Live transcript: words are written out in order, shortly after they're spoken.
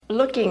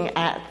looking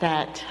at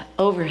that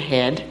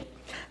overhead,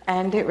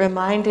 and it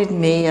reminded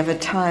me of a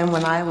time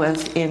when I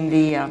was in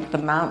the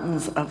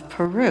mountains of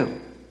Peru.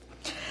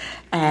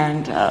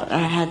 And I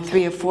had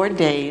 3 or 4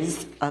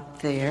 days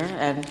up there,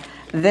 and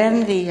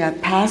then the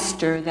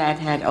pastor that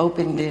had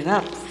opened it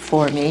up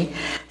for me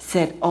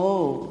said,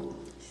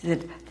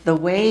 the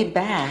way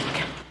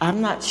back,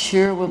 I'm not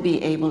sure we'll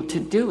be able to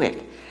do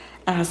it.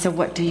 And I said,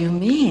 what do you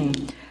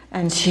mean?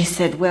 And she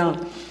said, well,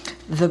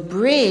 the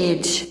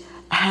bridge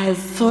has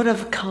sort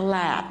of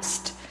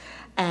collapsed,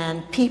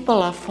 and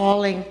people are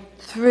falling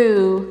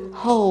through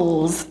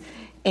holes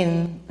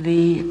in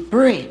the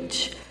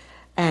bridge,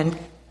 and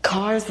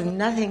cars and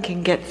nothing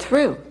can get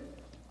through.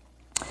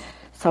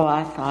 So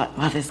I thought,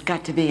 well, there's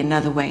got to be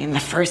another way. And the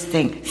first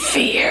thing,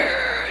 fear,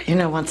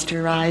 wants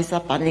to rise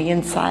up on the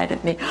inside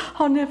of me.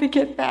 I'll never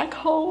get back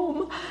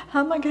home.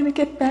 How am I going to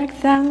get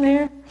back down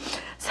there?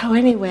 So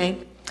anyway,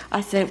 I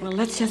said, well,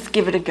 let's just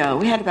give it a go.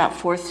 We had about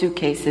 4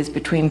 suitcases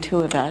between 2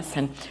 of us,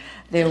 and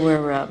there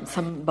were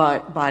some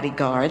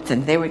bodyguards,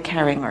 and they were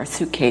carrying our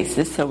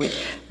suitcases. So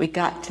we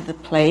got to the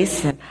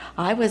place, and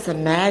I was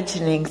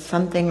imagining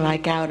something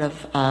like out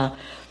of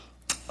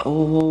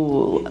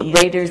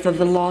Raiders of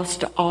the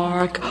Lost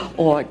Ark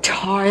or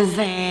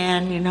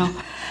Tarzan,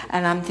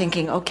 And I'm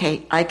thinking,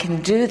 okay, I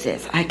can do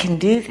this.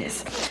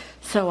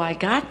 So I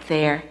got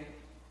there,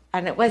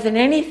 and it wasn't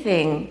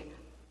anything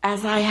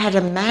as I had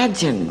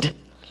imagined.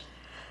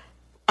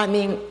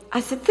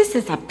 I said, this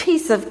is a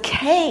piece of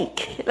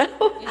cake.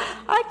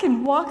 I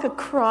can walk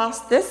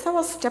across this, so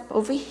I'll step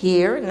over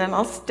here, and then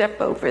I'll step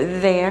over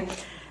there.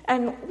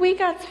 And we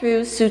got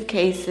through,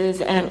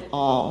 suitcases and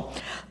all.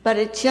 But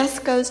it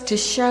just goes to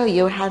show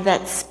you how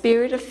that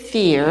spirit of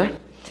fear,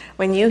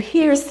 when you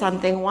hear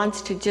something,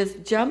 wants to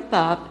just jump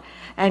up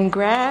and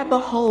grab a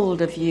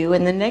hold of you,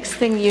 and the next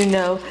thing you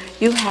know,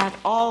 you have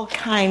all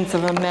kinds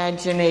of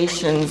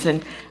imaginations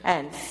and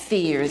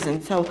fears.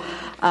 And so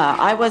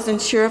I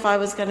wasn't sure if I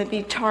was going to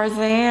be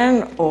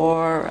Tarzan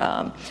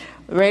or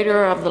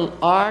Raider of the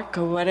Ark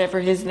or whatever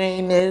his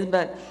name is,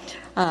 but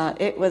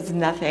it was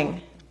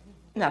nothing.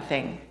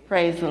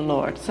 Praise the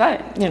Lord.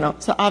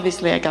 So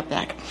obviously I got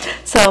back.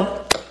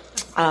 So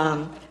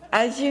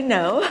as you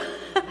know,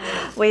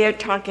 we are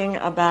talking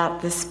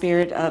about the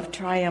spirit of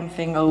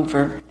triumphing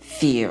over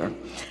fear.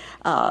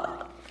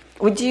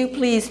 Would you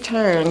please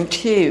turn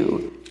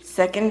to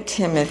 2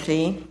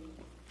 Timothy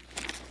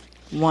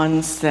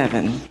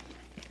 1:7.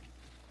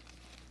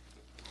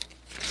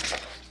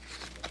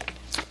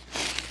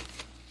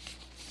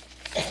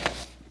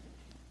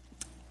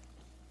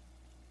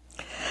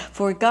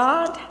 For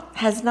God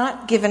has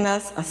not given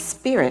us a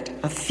spirit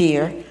of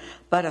fear,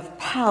 but of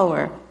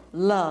power,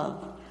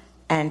 love,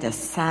 and a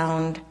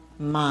sound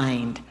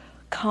mind.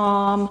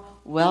 Calm,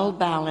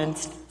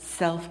 well-balanced,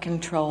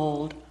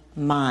 self-controlled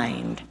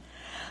mind.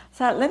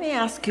 So let me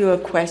ask you a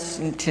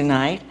question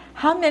tonight.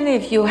 How many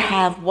of you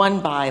have one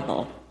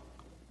Bible?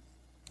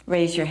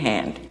 Raise your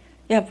hand.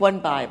 You have one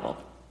Bible.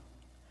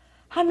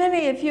 How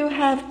many of you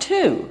have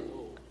 2?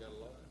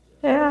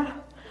 Yeah.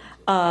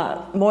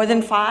 More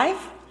than 5?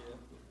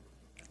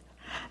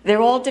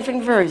 They're all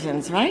different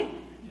versions, right?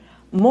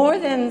 More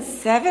than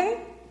 7?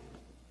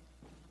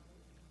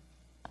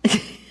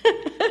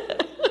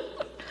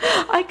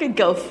 I could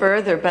go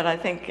further, but I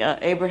think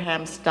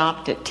Abraham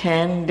stopped at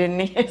 10, didn't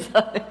he?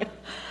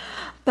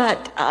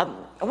 But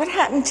what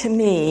happened to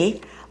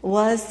me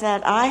was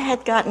that I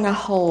had gotten a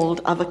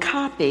hold of a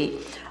copy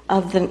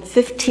of the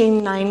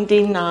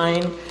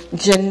 1599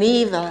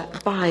 Geneva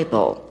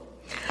Bible.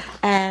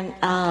 And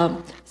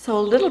so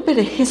a little bit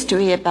of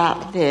history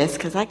about this,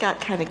 because I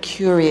got kind of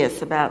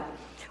curious about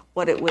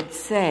what it would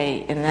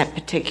say in that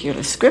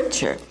particular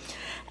scripture.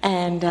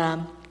 And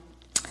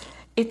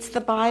it's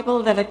the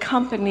Bible that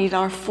accompanied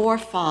our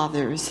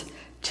forefathers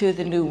to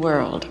the New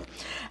World.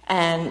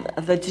 And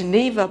the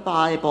Geneva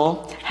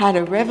Bible had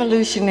a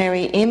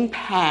revolutionary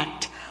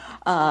impact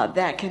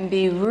that can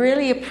be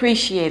really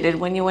appreciated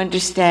when you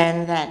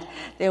understand that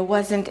there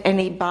wasn't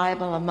any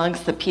Bible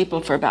amongst the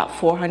people for about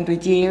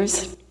 400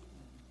 years.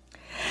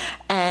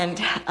 And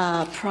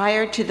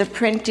prior to the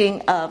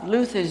printing of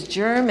Luther's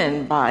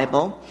German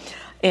Bible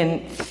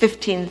in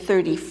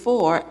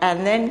 1534,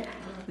 and then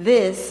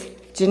this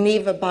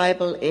Geneva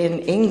Bible in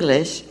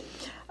English,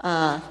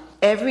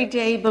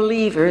 everyday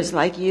believers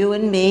like you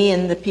and me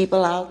and the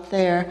people out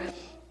there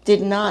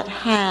did not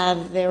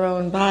have their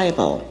own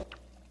Bible.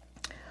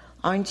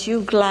 Aren't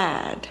you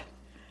glad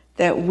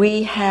that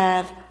we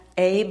have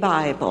a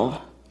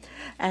Bible,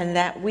 and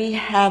that we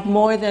have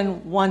more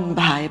than one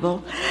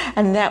Bible,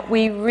 and that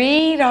we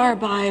read our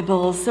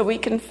Bibles so we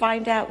can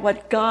find out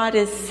what God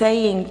is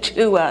saying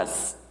to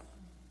us?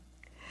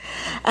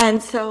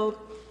 And so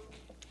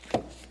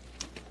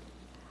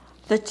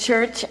the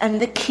church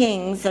and the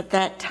kings at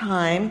that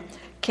time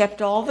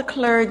kept all the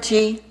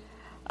clergy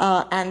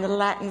and the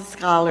Latin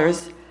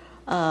scholars.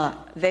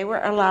 They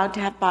were allowed to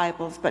have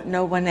Bibles, but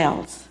no one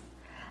else.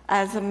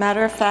 As a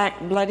matter of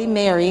fact, Bloody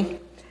Mary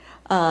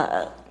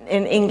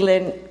in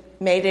England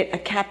made it a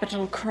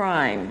capital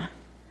crime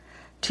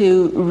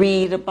to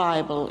read a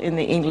Bible in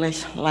the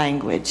English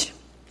language.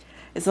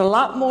 It's a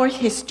lot more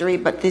history,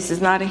 but this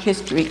is not a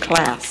history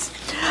class.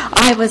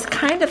 I was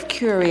kind of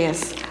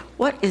curious,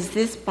 what is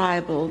this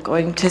Bible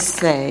going to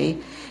say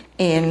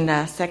in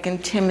 2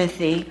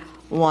 Timothy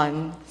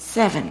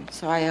 1:7?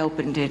 So I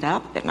opened it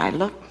up and I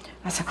looked.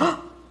 I said,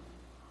 oh,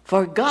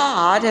 for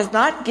God has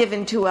not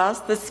given to us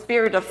the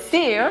spirit of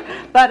fear,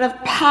 but of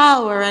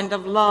power and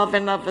of love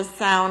and of a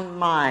sound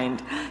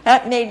mind.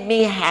 That made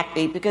me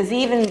happy, because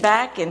even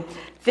back in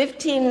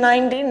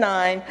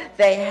 1599,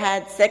 they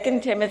had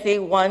 2 Timothy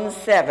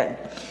 1:7.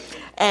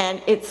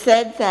 And it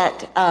said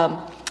that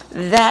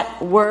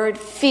that word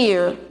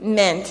fear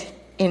meant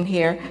in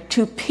here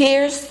to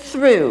pierce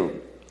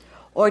through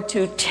or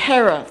to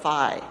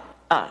terrify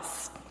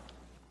us.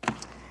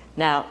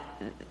 Now,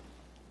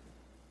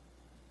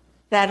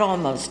 that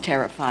almost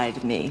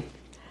terrified me,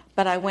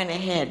 but I went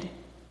ahead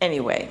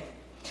anyway.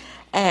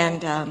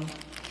 And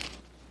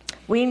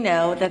we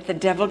know that the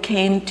devil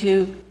came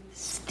to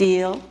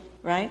steal,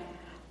 right?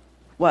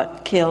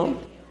 What? Kill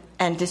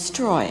and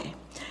destroy.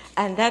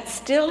 And that's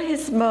still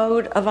his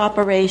mode of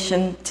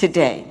operation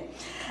today.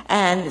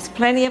 And there's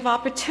plenty of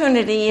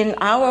opportunity in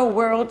our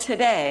world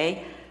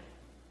today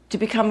to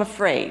become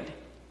afraid.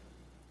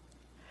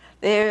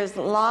 There's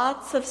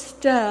lots of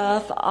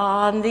stuff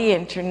on the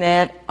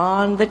internet,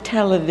 on the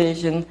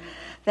television,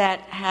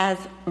 that has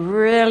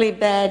really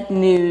bad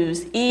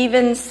news.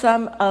 Even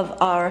some of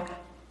our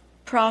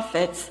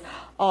prophets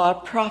are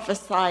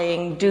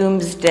prophesying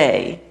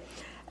doomsday.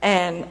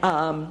 And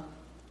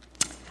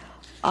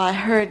I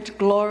heard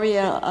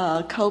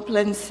Gloria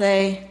Copeland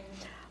say,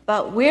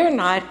 but we're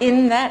not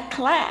in that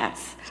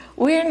class.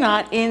 We're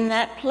not in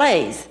that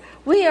place.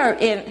 We are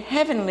in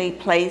heavenly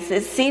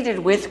places, seated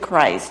with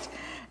Christ.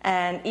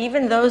 And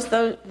even those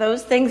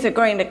things are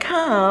going to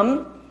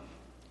come,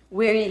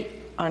 we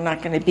are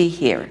not going to be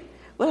here.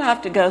 We'll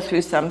have to go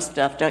through some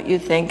stuff, don't you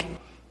think?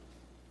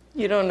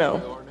 You don't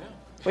know.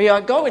 We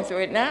are going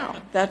through it now.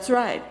 That's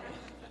right.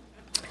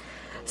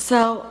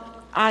 So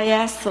I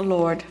asked the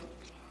Lord,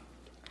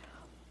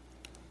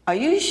 are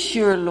you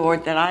sure,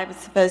 Lord, that I was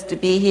supposed to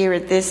be here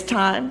at this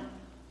time?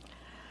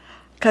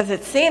 Because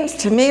it seems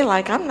to me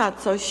like I'm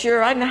not so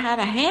sure I know how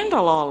to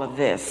handle all of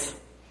this.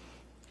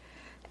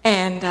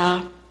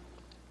 And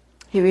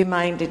he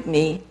reminded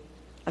me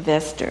of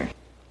Esther,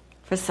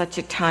 for such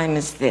a time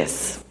as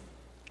this.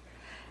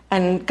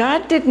 And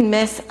God didn't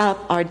mess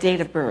up our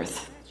date of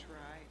birth. That's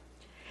right.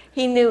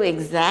 He knew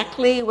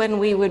exactly when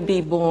we would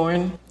be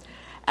born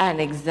and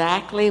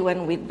exactly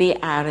when we'd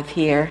be out of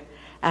here.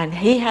 And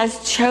he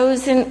has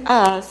chosen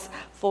us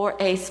for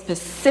a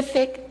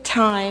specific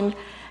time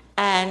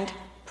and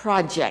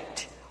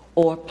project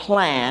or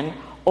plan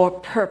or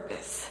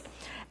purpose.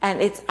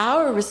 And it's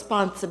our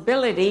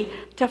responsibility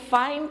to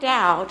find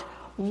out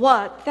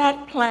what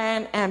that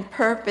plan and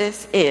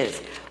purpose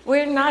is.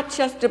 We're not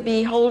just to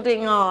be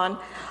holding on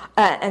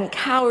and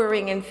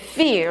cowering in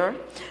fear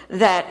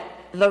that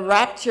the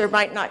rapture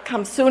might not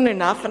come soon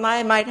enough and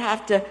I might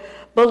have to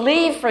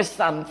believe for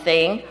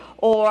something,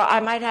 or I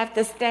might have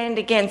to stand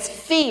against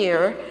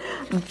fear,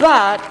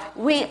 but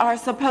we are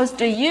supposed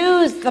to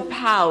use the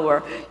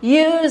power,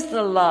 use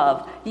the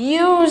love,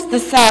 use the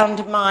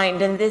sound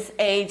mind in this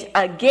age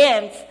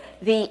against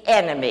the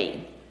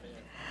enemy.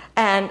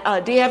 And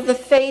do you have the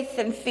faith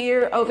and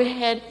fear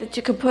overhead that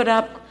you could put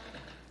up?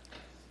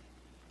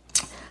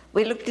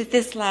 We looked at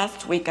this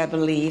last week, I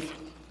believe.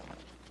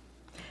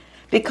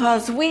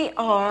 Because we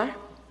are...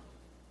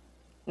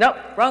 Nope,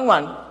 wrong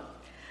one.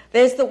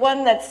 There's the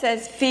one that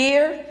says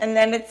fear, and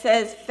then it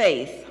says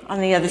faith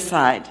on the other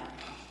side.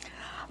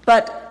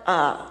 But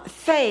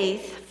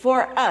faith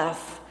for us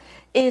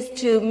is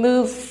to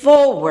move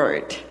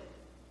forward.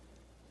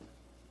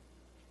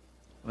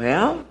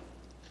 Well,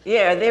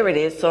 yeah, there it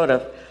is, sort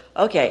of.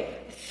 Okay,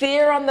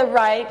 fear on the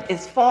right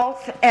is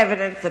false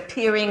evidence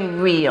appearing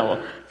real.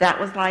 That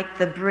was like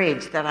the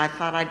bridge that I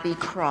thought I'd be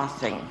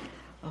crossing.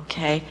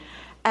 Okay?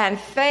 And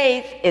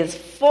faith is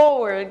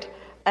forward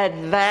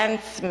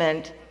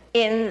advancement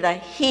in the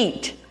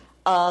heat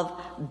of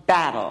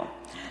battle.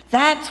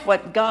 That's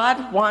what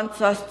God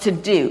wants us to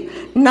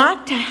do.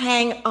 Not to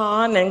hang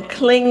on and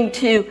cling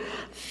to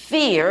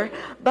fear,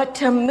 but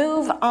to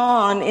move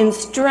on in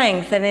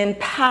strength and in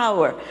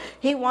power.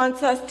 He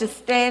wants us to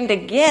stand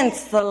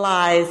against the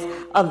lies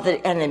of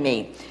the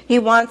enemy. He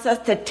wants us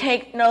to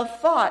take no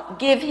thought,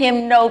 give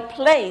him no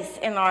place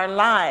in our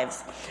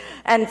lives.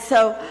 And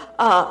so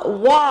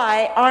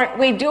why aren't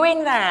we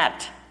doing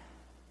that?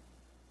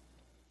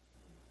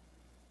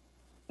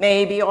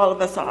 Maybe all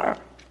of us are.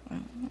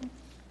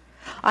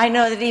 I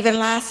know that even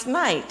last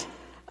night,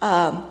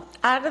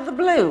 out of the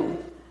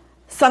blue,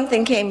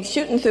 something came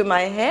shooting through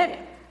my head,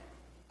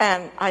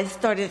 and I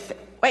started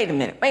thinking, wait a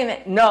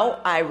minute. No,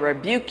 I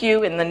rebuke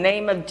you in the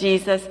name of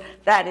Jesus.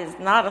 That is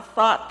not a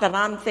thought that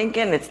I'm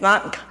thinking. It's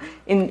not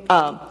in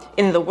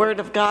the Word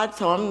of God,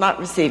 so I'm not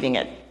receiving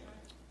it.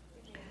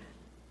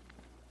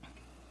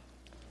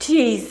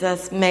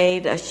 Jesus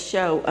made a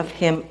show of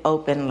him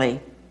openly,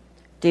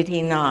 did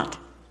he not?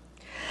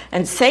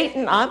 And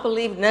Satan, I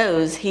believe,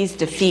 knows he's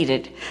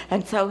defeated.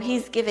 And so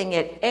he's giving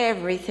it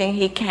everything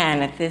he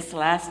can at this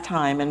last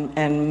time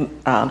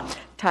and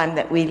time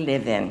that we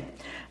live in.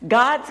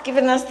 God's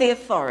given us the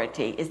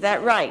authority. Is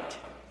that right?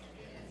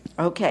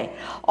 Okay.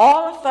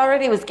 All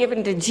authority was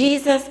given to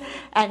Jesus,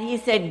 and he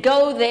said,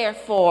 go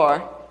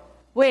therefore,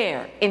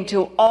 where?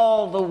 Into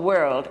all the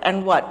world.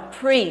 And what?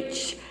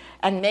 Preach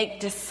and make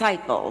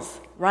disciples,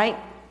 right?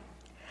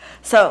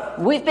 So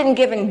we've been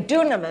given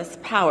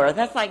dunamis power.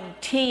 That's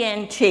like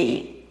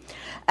TNT.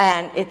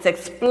 And it's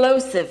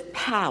explosive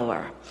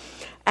power.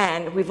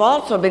 And we've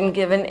also been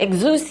given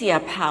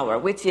exousia power,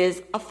 which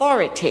is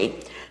authority.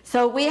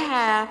 So we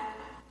have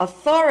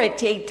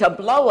authority to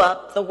blow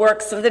up the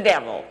works of the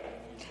devil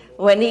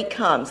when he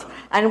comes.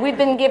 And we've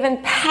been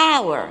given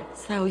power.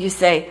 So you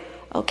say,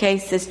 okay,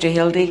 Sister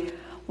Hildy,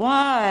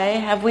 why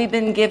have we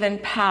been given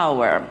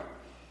power?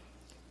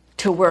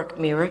 To work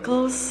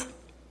miracles,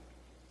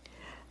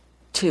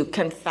 to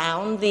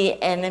confound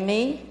the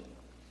enemy,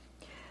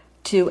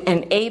 to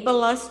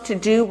enable us to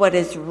do what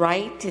is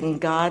right in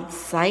God's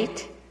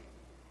sight,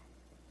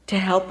 to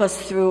help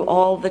us through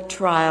all the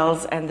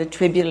trials and the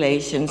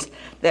tribulations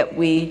that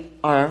we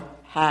are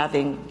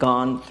having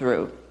gone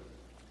through.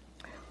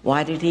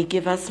 Why did he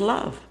give us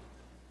love?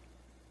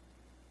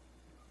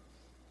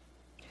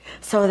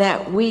 So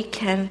that we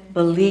can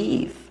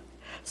believe,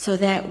 so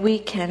that we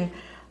can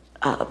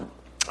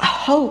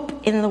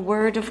hope in the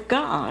Word of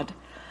God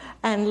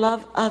and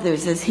love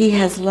others as he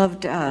has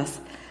loved us.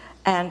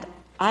 And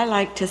I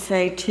like to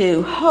say,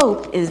 too,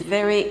 hope is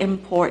very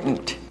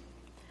important.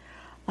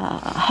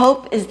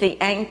 Hope is the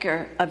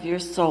anchor of your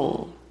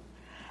soul.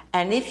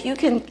 And if you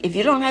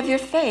don't have your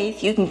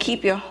faith, you can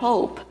keep your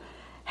hope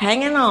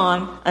hanging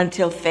on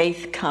until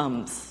faith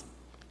comes.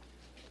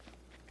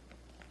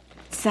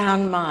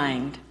 Sound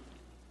mind.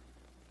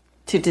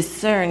 To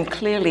discern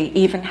clearly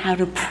even how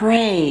to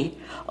pray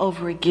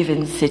over a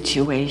given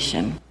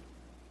situation.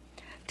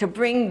 To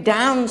bring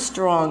down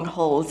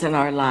strongholds in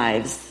our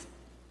lives,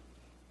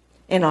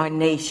 in our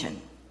nation.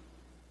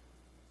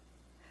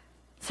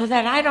 So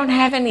that I don't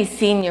have any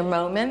senior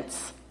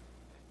moments.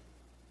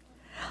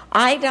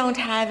 I don't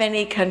have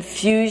any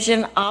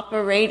confusion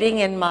operating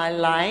in my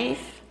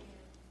life.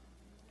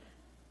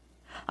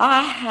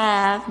 I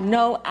have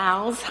no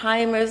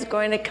Alzheimer's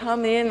going to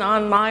come in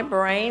on my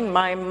brain.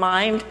 My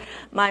mind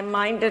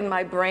and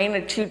my brain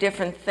are two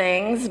different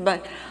things,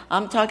 but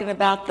I'm talking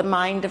about the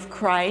mind of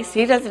Christ.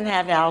 He doesn't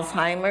have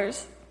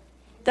Alzheimer's,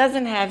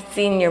 doesn't have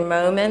senior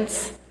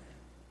moments.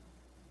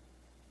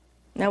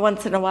 Now,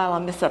 once in a while, I'll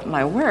mess up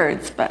my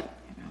words, but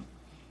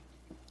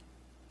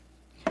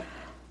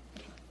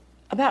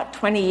about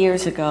 20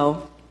 years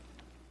ago,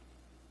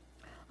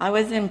 I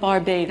was in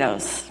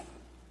Barbados.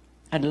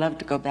 I'd love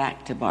to go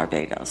back to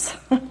Barbados.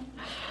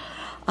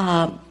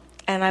 And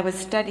I was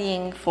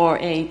studying for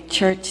a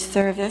church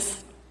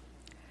service.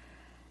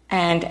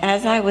 And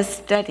as I was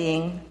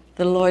studying,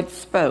 the Lord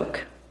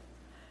spoke.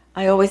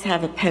 I always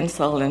have a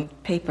pencil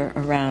and paper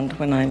around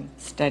when I'm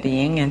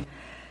studying. And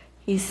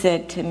he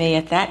said to me,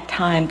 at that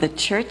time, the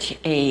church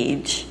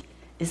age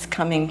is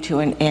coming to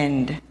an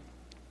end.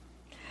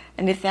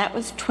 And if that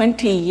was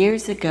 20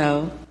 years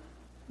ago,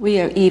 we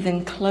are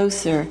even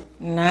closer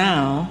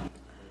now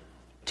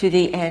to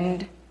the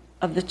end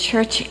of the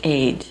church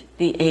age,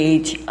 the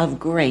age of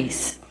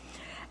grace.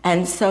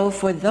 And so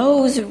for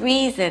those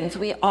reasons,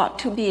 we ought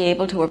to be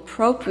able to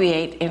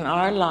appropriate in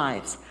our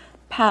lives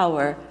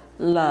power,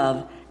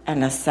 love,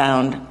 and a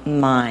sound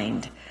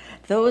mind.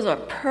 Those are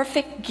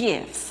perfect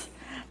gifts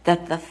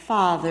that the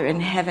Father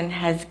in heaven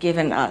has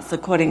given us,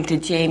 according to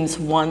James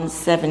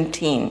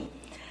 1:17.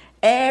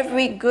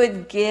 Every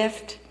good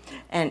gift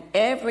and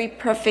every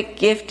perfect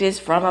gift is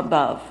from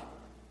above,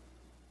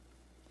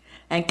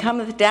 and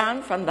cometh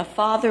down from the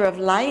Father of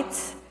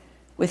lights,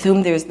 with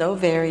whom there is no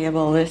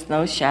variable, there's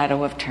no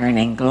shadow of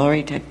turning.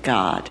 Glory to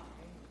God.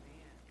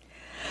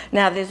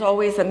 Now, there's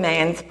always a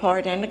man's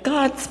part and a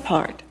God's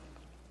part.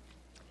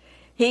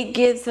 He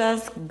gives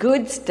us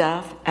good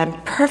stuff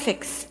and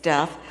perfect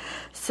stuff,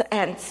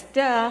 and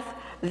stuff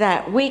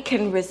that we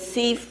can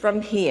receive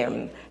from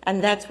him.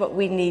 And that's what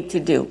we need to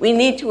do. We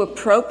need to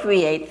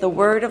appropriate the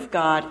Word of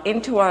God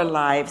into our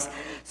lives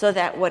so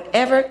that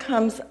whatever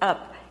comes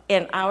up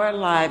in our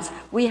lives,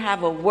 we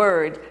have a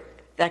word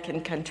that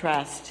can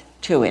contrast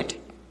to it.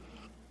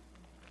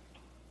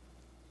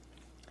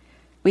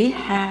 We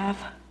have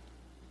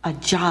a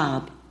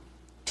job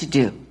to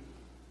do.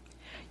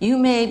 You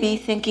may be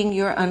thinking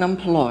you're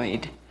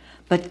unemployed,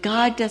 but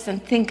God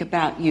doesn't think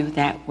about you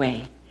that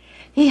way.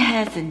 He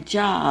has a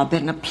job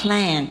and a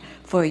plan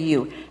for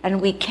you,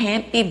 and we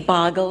can't be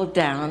boggled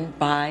down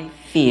by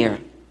fear.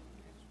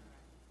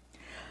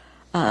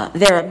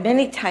 There are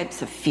many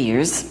types of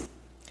fears.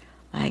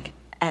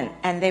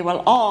 And they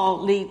will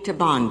all lead to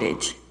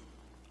bondage.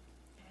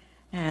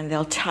 And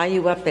they'll tie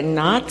you up in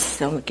knots.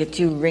 They'll get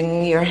you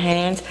wringing your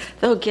hands.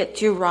 They'll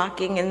get you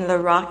rocking in the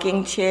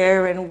rocking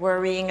chair and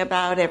worrying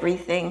about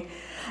everything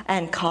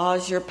and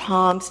cause your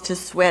palms to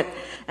sweat.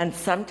 And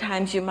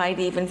sometimes you might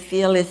even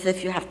feel as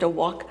if you have to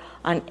walk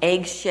on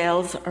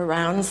eggshells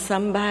around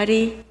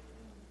somebody?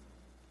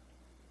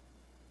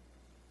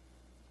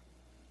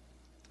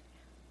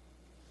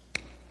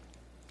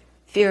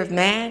 Fear of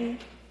man,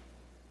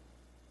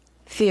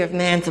 fear of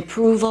man's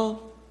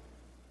approval,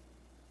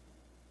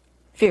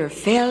 fear of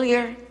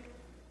failure,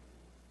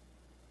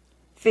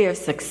 fear of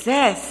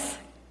success,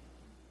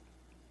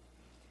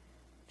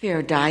 fear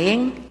of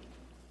dying,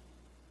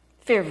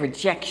 fear of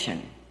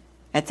rejection,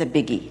 that's a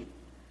biggie,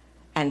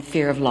 and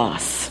fear of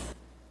loss.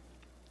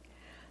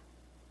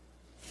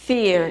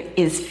 Fear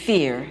is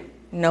fear,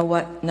 no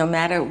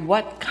matter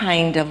what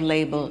kind of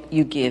label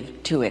you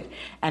give to it,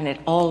 and it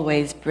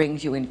always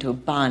brings you into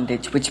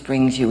bondage, which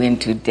brings you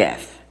into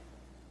death.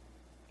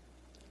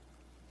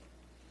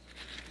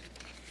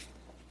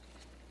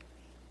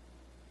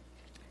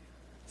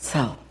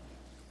 So,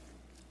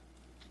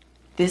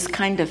 this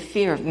kind of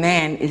fear of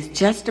man is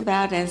just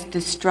about as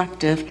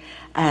destructive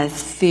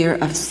as fear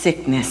of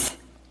sickness.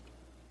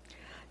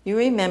 You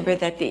remember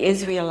that the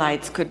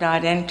Israelites could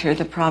not enter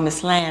the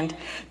promised land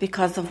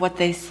because of what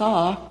they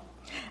saw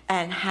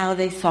and how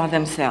they saw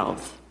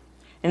themselves.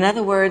 In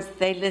other words,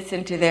 they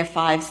listened to their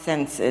five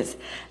senses,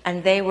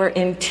 and they were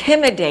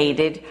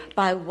intimidated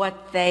by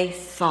what they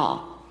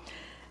saw.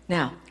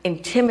 Now,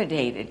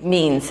 intimidated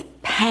means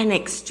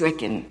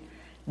panic-stricken,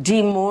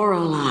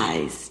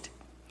 demoralized.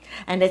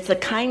 And it's a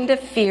kind of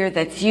fear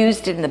that's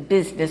used in the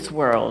business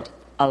world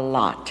a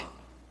lot.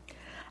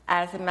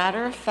 As a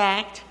matter of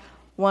fact,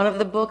 one of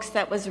the books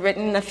that was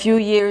written a few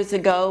years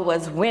ago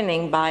was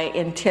Winning by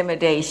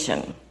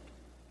Intimidation.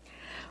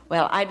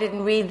 Well, I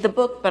didn't read the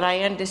book, but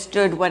I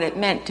understood what it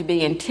meant to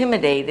be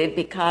intimidated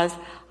because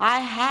I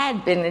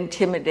had been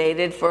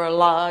intimidated for a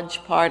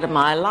large part of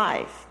my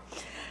life.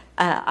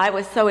 I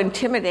was so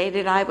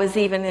intimidated, I was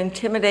even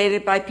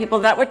intimidated by people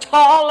that were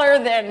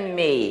taller than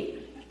me.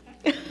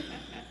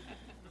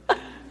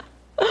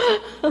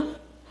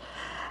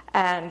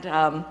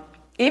 And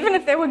even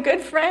if they were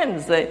good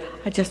friends, I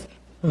just...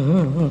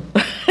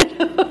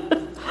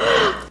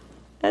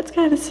 That's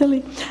kind of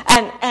silly.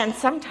 And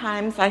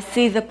sometimes I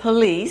see the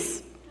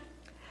police,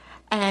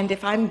 and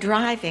if I'm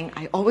driving,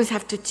 I always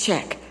have to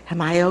check,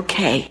 am I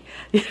okay?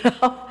 You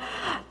know,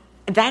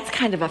 that's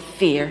kind of a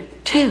fear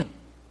too.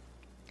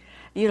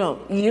 You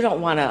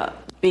don't want to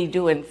be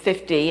doing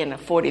 50 in a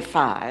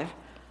 45,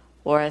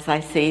 or as I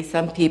see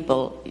some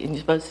people, you're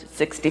supposed to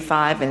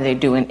 65 and they're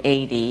doing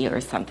 80 or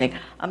something.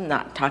 I'm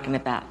not talking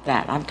about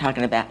that. I'm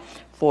talking about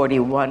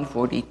 41,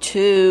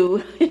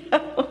 42, you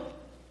know.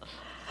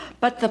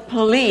 But the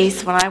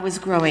police, when I was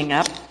growing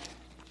up,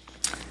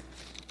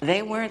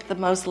 they weren't the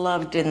most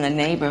loved in the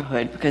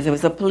neighborhood because there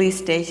was a police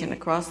station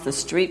across the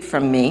street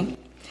from me,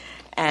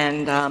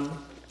 and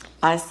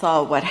I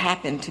saw what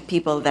happened to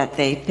people that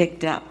they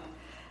picked up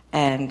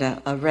and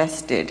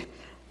arrested.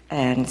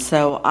 And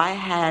so I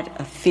had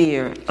a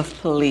fear of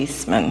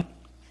policemen.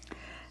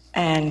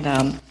 And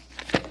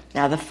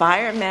now the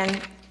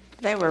firemen,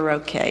 they were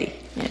okay,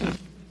 you know.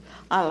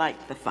 I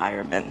liked the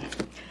firemen.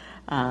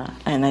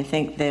 And I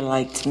think they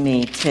liked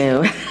me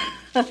too.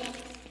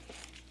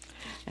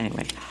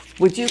 Anyway,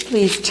 would you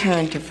please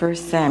turn to 1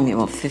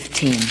 Samuel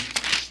 15.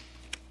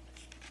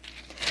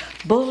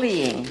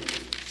 Bullying,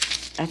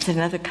 that's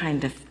another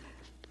kind of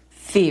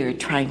fear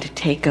trying to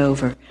take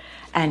over.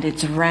 And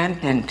it's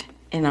rampant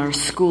in our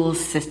school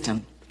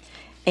system,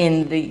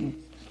 in the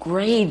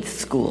grade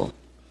school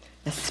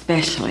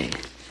especially.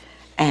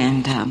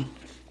 And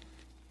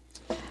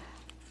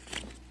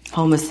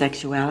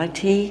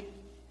homosexuality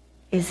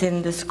is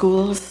in the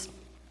schools.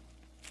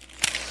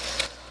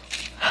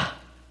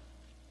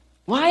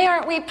 Why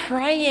aren't we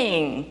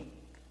praying?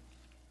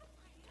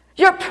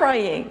 You're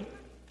praying.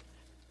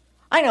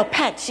 I know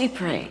Pat, she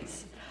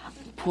prays.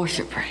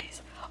 Portia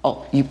prays.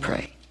 Oh, you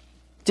pray.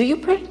 Do you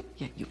pray?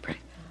 Yeah, you pray.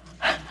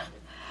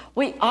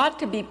 We ought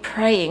to be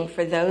praying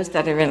for those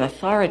that are in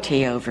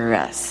authority over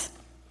us.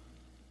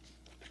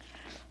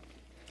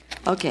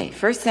 Okay,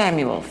 1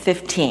 Samuel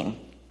 15.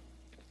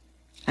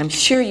 I'm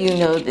sure you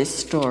know this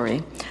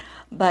story,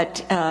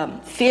 but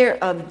fear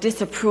of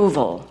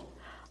disapproval.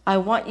 I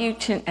want you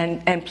to,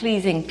 and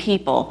pleasing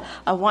people,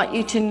 I want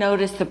you to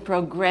notice the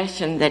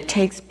progression that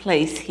takes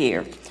place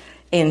here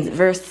in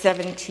verse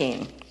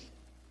 17.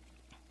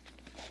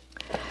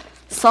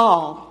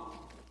 Saul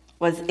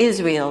was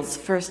Israel's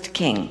first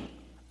king.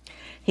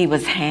 He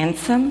was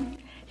handsome,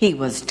 he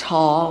was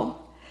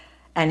tall,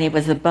 and he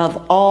was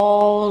above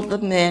all the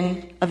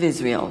men of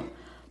Israel.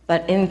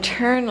 But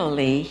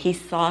internally, he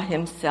saw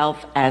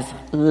himself as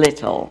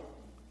little.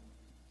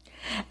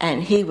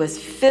 And he was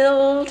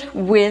filled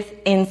with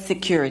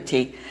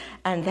insecurity.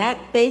 And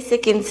that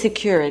basic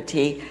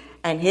insecurity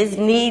and his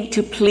need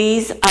to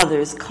please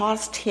others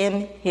cost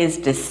him his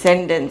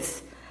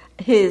descendants,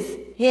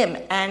 him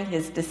and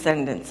his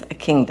descendants a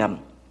kingdom.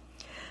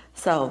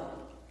 So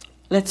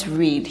let's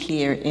read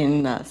here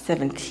in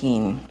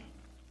 17.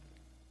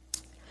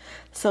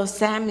 So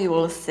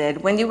Samuel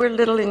said, when you were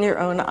little in your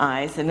own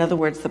eyes, in other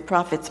words, the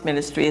prophet's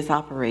ministry is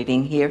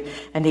operating here,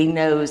 and he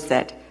knows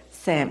that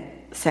Saul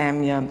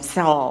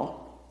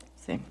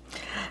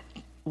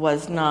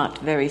was not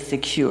very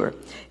secure.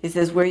 He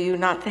says, were you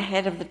not the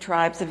head of the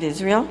tribes of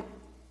Israel?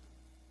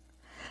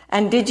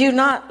 And did you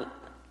not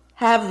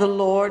have the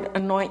Lord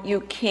anoint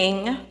you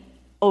king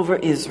over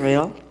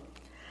Israel?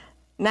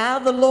 Now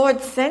the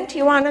Lord sent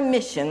you on a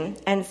mission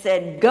and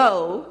said,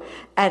 go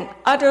and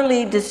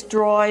utterly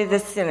destroy the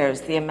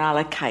sinners, the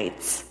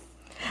Amalekites,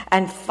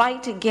 and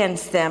fight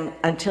against them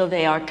until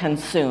they are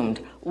consumed.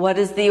 What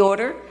is the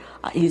order?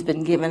 He's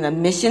been given a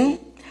mission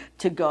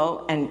to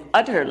go and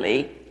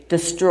utterly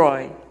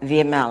destroy the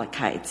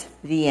Amalekites,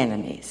 the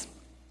enemies.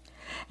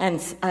 And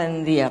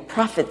the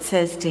prophet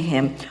says to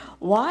him,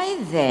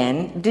 why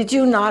then did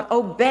you not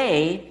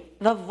obey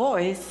the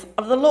voice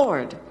of the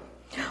Lord?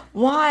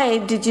 Why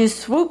did you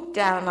swoop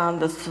down on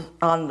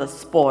the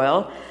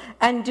spoil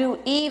and do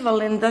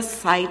evil in the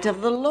sight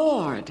of the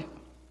Lord?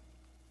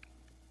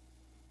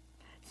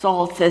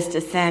 Saul says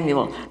to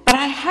Samuel, but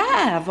I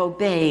have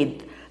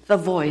obeyed the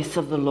voice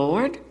of the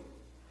Lord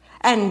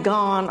and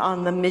gone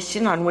on the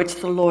mission on which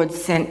the Lord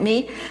sent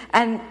me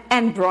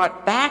and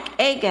brought back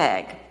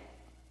Agag,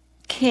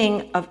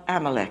 king of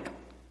Amalek.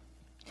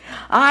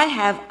 I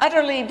have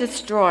utterly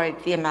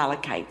destroyed the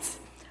Amalekites,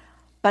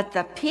 but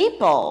the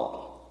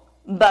people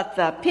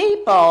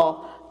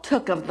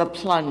took of the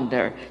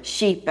plunder,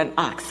 sheep and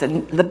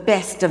oxen, the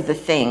best of the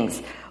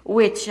things,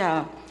 which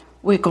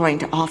we're going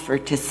to offer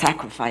to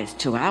sacrifice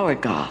to our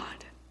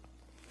God.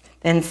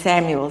 Then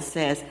Samuel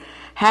says,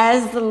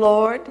 has the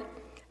Lord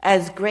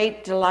as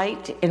great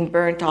delight in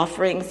burnt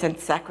offerings and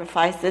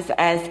sacrifices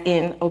as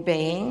in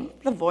obeying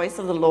the voice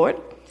of the Lord?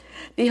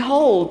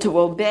 Behold, to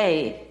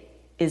obey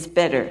is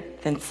better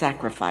than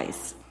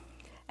sacrifice,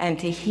 and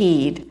to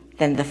heed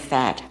than the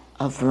fat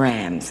of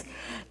rams.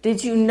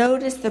 Did you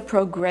notice the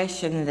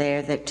progression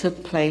there that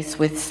took place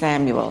with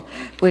Samuel?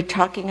 We're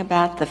talking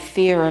about the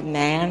fear of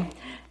man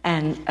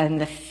and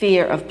the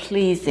fear of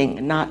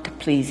pleasing, not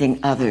pleasing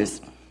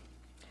others.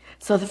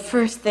 So the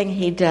first thing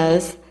he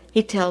does,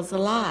 he tells a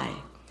lie.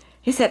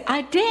 He said,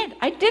 I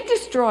did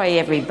destroy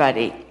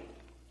everybody.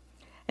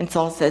 And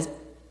Saul says,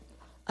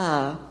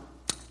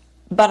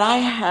 but I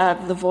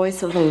have the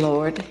voice of the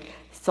Lord.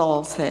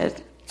 Saul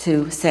said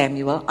to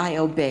Samuel, I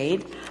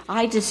obeyed,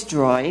 I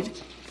destroyed.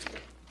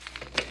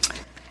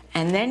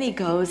 And then he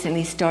goes and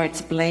he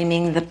starts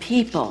blaming the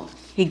people.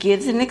 He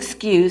gives an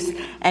excuse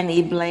and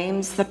he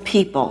blames the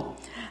people.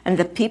 And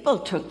the people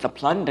took the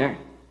plunder.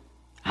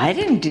 I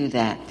didn't do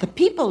that. The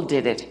people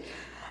did it.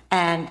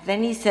 And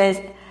then he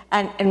says,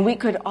 and we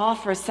could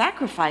offer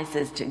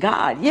sacrifices to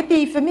God.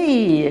 Yippee for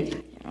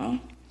me.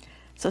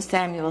 So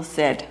Samuel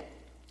said,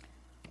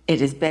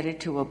 it is better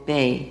to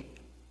obey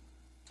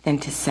than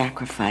to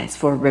sacrifice,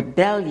 for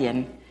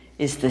rebellion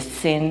is the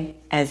sin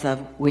as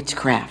of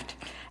witchcraft,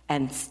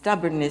 and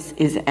stubbornness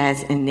is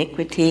as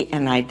iniquity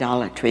and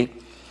idolatry.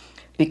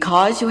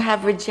 Because you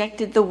have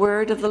rejected the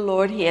word of the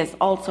Lord, he has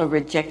also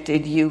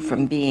rejected you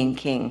from being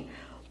king.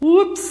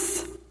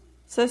 Whoops,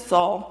 says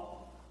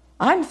Saul.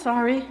 I'm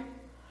sorry.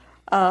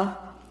 I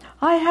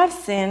have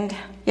sinned.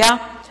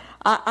 Yeah,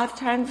 I've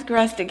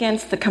transgressed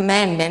against the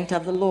commandment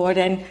of the Lord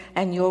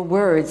and your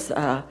words,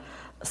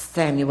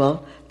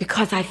 Samuel,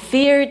 because I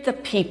feared the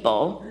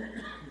people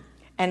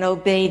and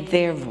obeyed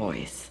their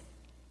voice.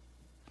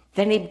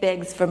 Then he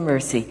begs for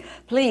mercy.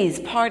 Please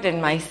pardon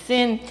my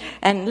sin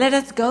and let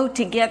us go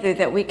together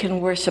that we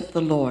can worship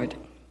the Lord.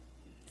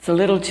 It's a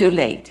little too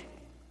late.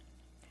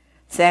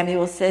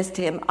 Samuel says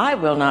to him, I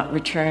will not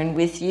return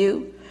with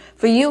you,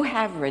 for you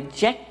have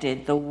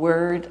rejected the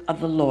word of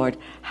the Lord.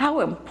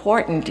 How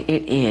important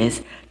it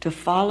is to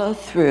follow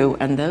through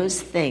on those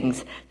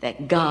things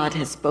that God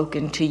has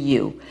spoken to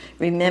you.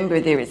 Remember,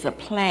 there is a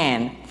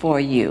plan for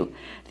you.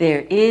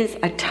 There is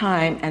a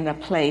time and a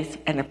place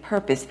and a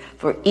purpose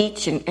for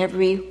each and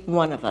every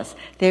one of us.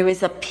 There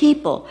is a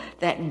people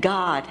that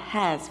God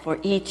has for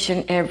each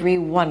and every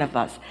one of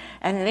us.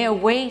 And they're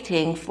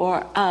waiting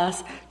for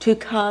us to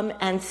come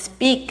and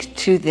speak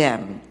to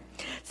them.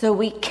 So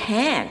we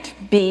can't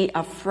be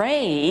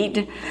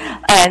afraid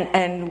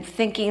and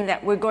thinking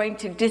that we're going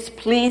to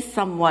displease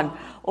someone,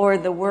 or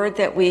the word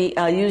that we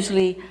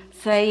usually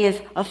say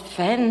is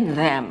offend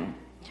them.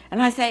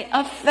 And I say,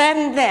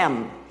 offend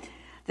them.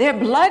 Their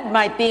blood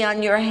might be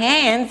on your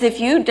hands if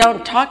you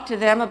don't talk to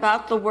them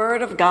about the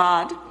word of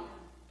God.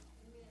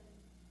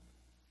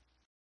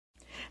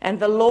 And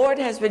the Lord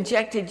has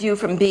rejected you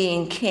from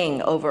being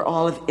king over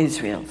all of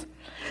Israel.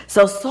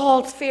 So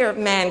Saul's fear of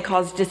man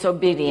caused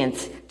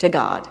disobedience to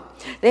God.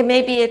 There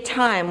may be a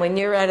time when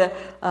you're at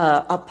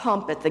a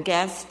pump at the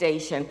gas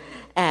station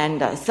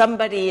and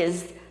somebody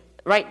is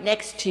right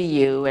next to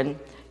you and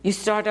you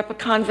start up a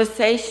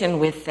conversation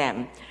with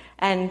them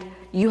and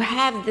you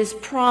have this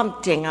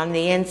prompting on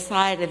the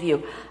inside of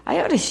you. I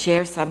ought to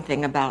share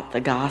something about the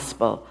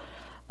gospel.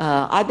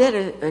 I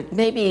better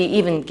maybe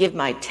even give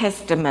my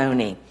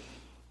testimony.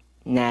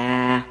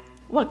 Nah,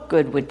 what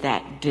good would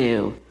that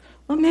do?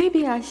 Well,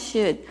 maybe I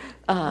should.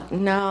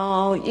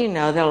 No,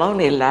 they'll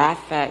only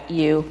laugh at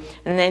you,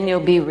 and then you'll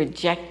be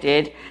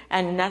rejected,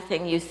 and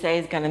nothing you say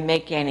is going to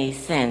make any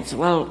sense.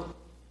 Well,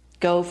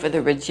 go for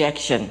the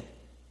rejection.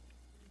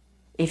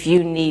 if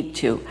you need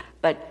to,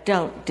 but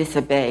don't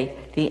disobey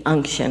the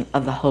unction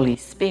of the Holy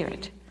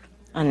Spirit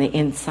on the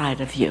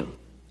inside of you.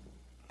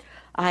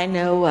 I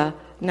know a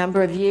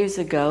number of years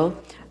ago,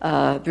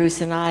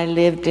 Bruce and I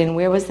lived in,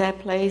 where was that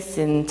place?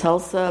 In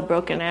Tulsa,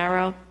 Broken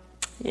Arrow?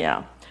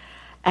 Yeah.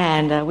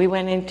 And we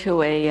went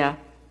into a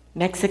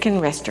Mexican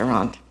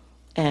restaurant,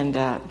 and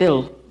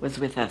Bill was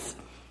with us.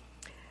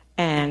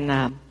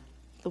 And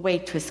the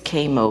waitress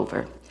came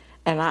over.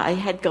 And I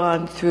had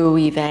gone through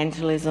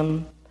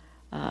evangelism.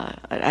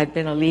 I'd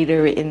been a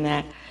leader in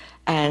that.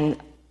 And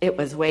it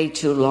was way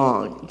too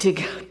long to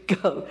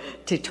go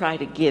to try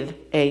to give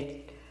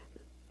a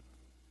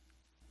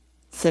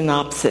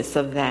synopsis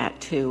of that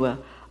to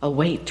a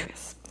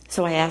waitress.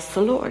 So I asked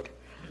the Lord,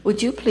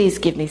 would you please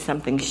give me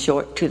something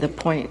short to the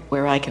point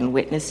where I can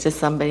witness to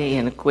somebody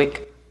in a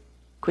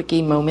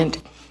quickie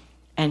moment?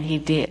 And he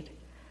did.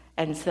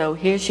 And so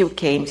here she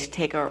came to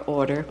take our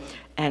order,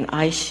 and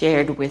I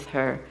shared with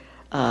her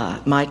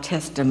my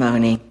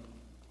testimony.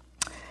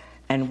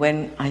 And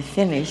when I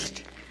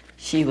finished,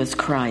 she was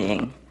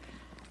crying,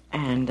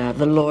 and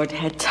the Lord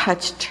had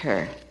touched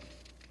her.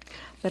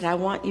 But I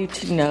want you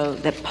to know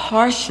that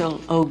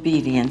partial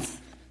obedience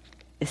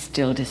is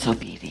still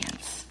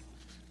disobedience.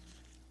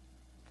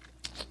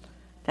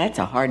 That's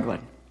a hard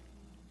one.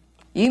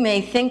 You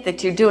may think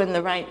that you're doing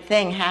the right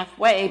thing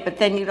halfway, but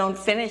then you don't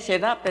finish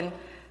it up, and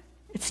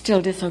it's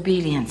still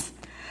disobedience.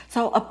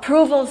 So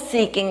approval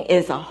seeking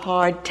is a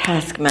hard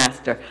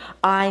taskmaster.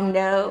 I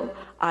know,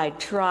 I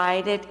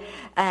tried it,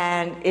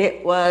 and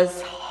it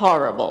was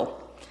horrible.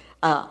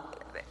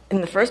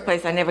 In the first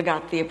place, I never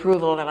got the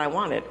approval that I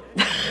wanted,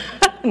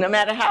 no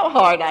matter how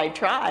hard I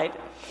tried.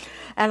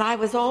 And I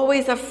was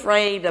always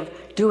afraid of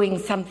doing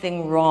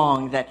something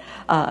wrong, that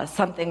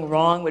something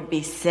wrong would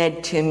be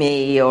said to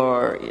me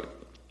or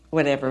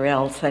whatever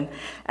else.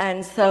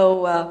 And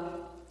so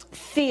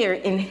fear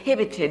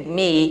inhibited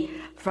me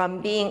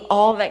from being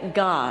all that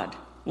God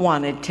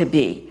wanted to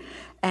be.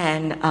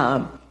 And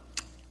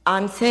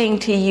I'm saying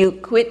to you,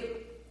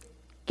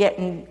 quit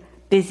getting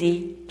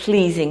busy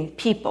pleasing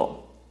people.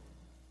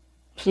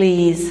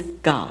 Please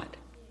God.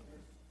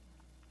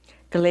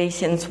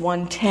 Galatians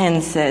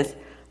 1:10 says,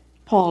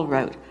 Paul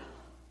wrote,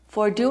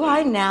 "For do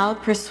I now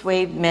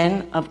persuade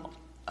men of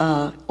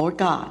or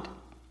God?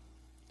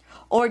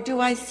 Or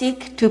do I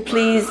seek to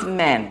please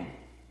men?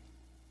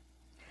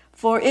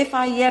 For if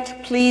I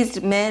yet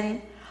pleased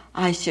men,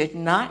 I should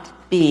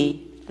not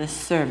be the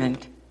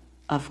servant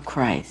of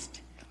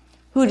Christ."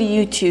 Who do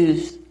you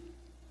choose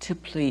to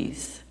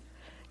please?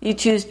 You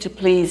choose to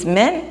please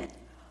men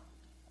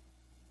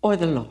or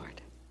the Lord?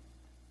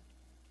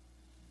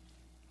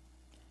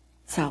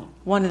 So,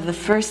 one of the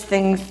first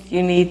things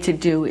you need to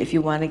do if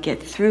you want to get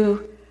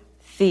through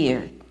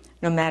fear,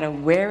 no matter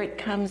where it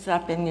comes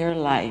up in your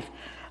life,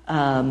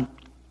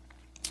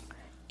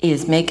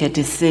 is make a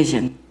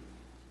decision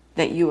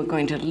that you are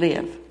going to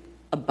live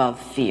above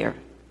fear.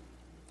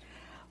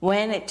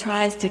 When it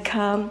tries to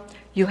come,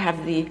 you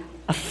have the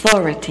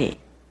authority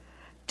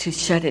to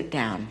shut it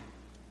down.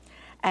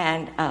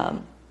 And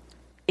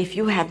if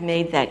you have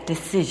made that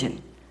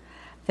decision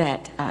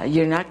that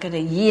you're not going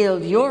to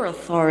yield your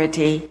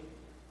authority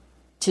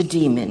to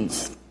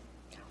demons,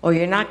 or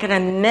you're not going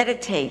to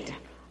meditate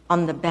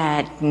on the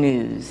bad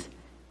news,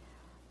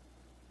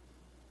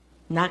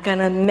 not going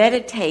to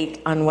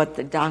meditate on what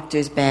the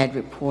doctor's bad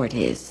report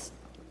is,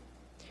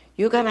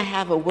 you're going to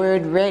have a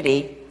word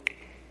ready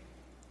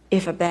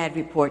if a bad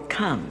report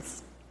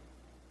comes,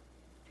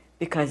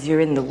 because you're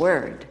in the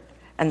Word,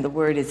 and the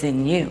Word is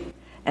in you,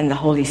 and the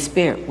Holy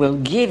Spirit will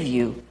give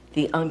you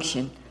the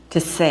unction to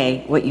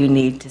say what you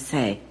need to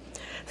say.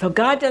 So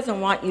God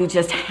doesn't want you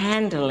just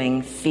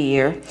handling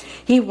fear.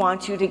 He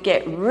wants you to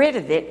get rid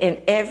of it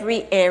in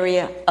every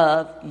area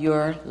of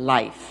your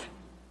life.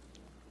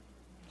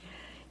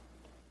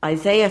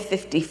 Isaiah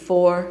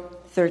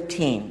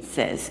 54:13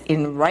 says,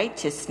 "In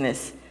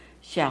righteousness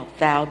shalt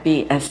thou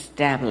be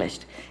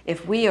established."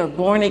 If we are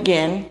born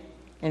again,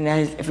 and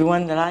as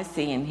everyone that I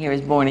see in here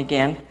is born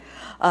again,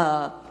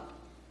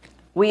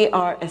 we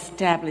are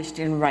established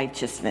in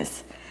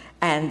righteousness.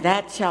 And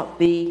that shall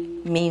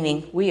be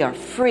meaning we are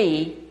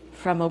free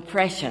from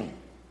oppression.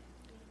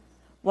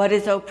 What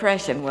is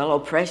oppression? Well,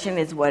 oppression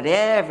is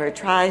whatever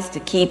tries to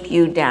keep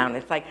you down.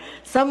 It's like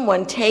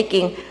someone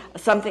taking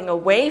something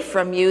away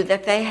from you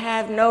that they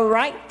have no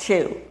right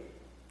to.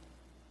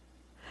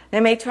 They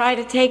may try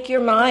to take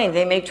your mind.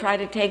 They may try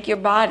to take your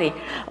body.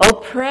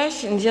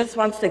 Oppression just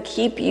wants to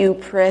keep you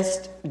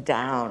pressed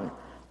down.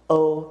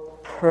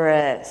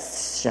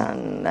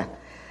 Oppression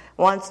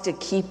wants to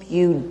keep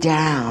you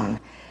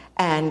down.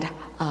 And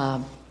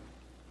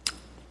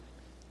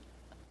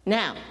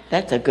now,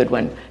 that's a good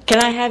one. Can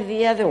I have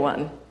the other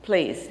one,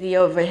 please? The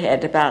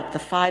overhead about the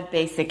 5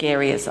 basic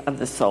areas of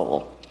the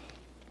soul.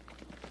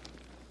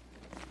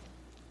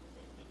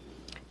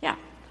 Yeah.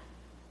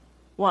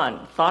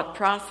 1, thought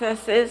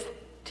processes.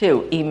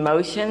 2,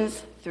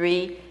 emotions.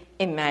 3,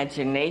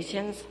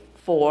 imaginations.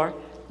 4,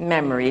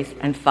 memories.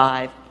 And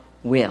 5,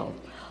 will.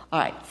 All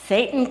right,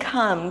 Satan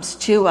comes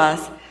to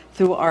us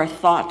through our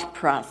thought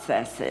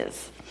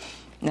processes.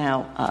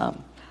 Now,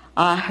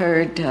 I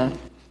heard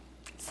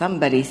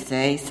somebody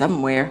say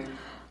somewhere,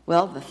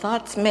 well, the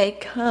thoughts may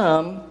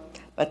come,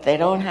 but they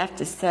don't have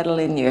to settle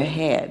in your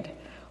head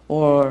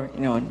or,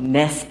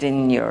 nest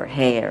in your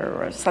hair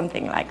or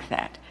something like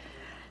that.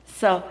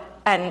 So,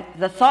 and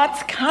the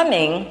thoughts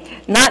coming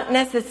not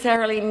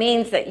necessarily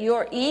means that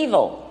you're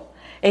evil.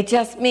 It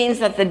just means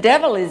that the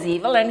devil is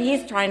evil and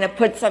he's trying to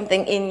put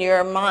something in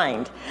your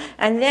mind.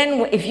 And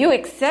then if you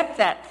accept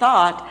that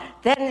thought,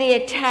 then the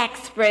attack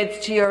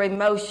spreads to your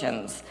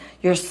emotions,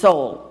 your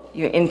soul,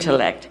 your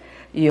intellect,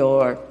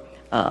 your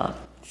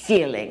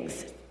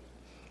feelings.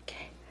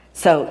 Okay.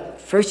 So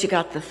first you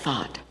got the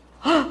thought.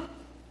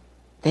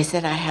 They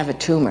said I have a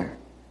tumor.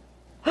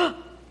 Oh,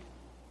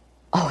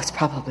 it's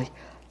probably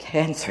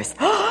cancerous.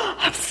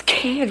 I'm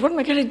scared. What am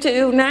I going to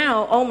do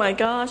now? Oh my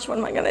gosh, what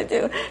am I going to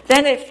do?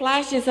 Then it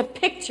flashes a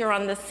picture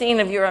on the scene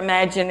of your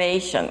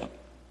imagination.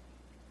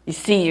 You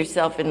see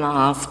yourself in the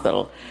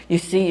hospital. You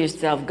see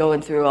yourself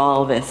going through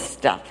all this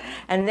stuff.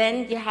 And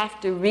then you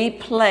have to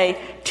replay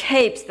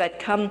tapes that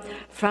come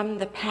from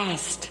the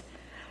past.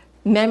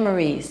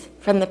 Memories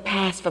from the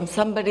past, from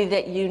somebody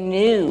that you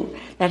knew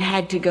that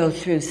had to go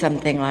through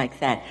something like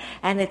that.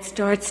 And it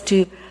starts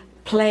to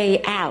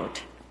play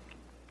out.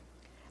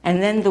 And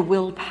then the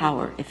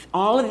willpower. If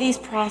all of these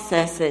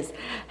processes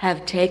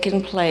have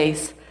taken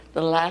place,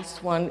 the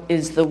last one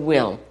is the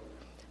will.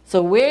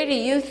 So where do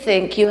you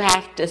think you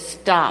have to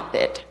stop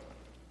it?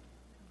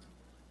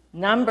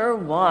 Number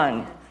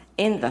one,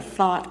 in the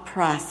thought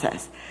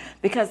process.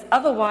 Because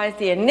otherwise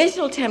the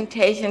initial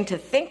temptation to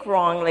think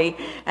wrongly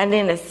and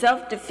in a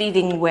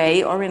self-defeating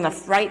way or in a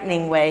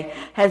frightening way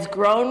has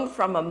grown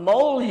from a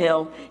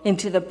molehill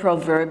into the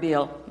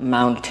proverbial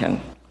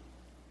mountain.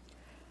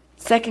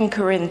 2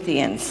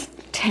 Corinthians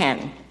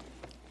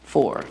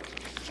 10:4.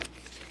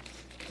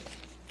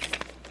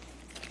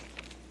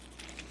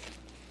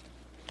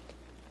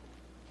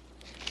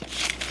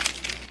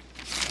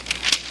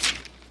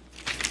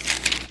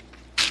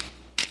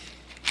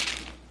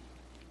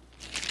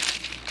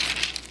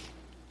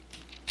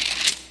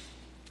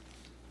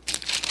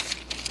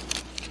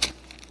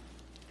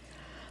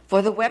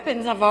 For the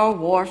weapons of our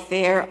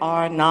warfare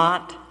are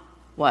not,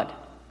 what?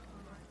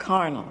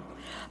 Carnal,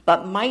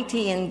 but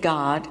mighty in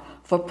God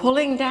for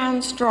pulling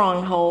down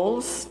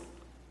strongholds,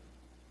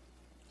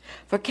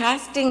 for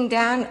casting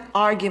down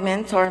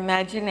arguments or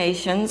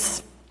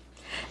imaginations,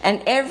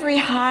 and every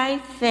high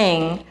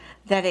thing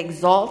that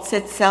exalts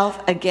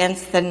itself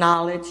against the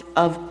knowledge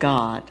of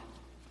God,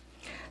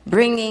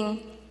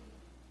 bringing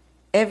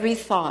every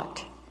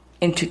thought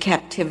into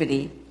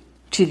captivity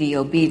to the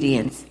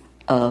obedience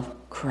of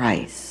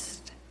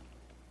Christ.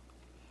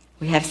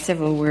 We have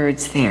several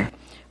words there.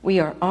 We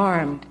are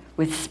armed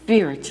with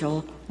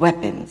spiritual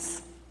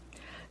weapons.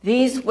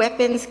 These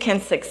weapons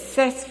can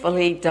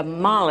successfully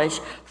demolish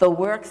the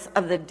works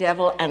of the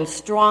devil and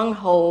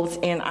strongholds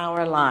in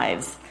our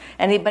lives.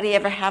 Anybody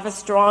ever have a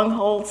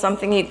stronghold,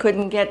 something you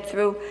couldn't get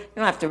through? You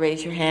don't have to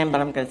raise your hand, but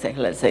I'm going to say,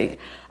 let's see.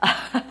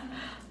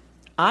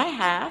 I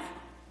have.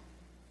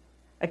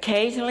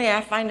 Occasionally I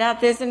find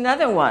out there's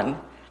another one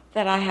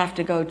that I have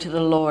to go to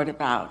the Lord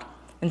about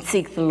and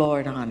seek the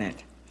Lord on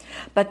it.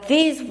 But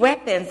these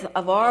weapons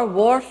of our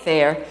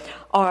warfare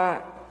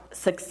are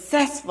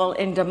successful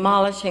in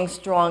demolishing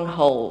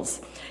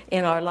strongholds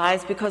in our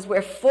lives because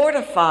we're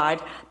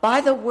fortified by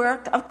the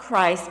work of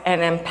Christ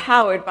and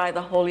empowered by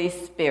the Holy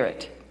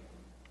Spirit.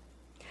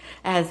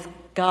 As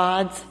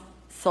God's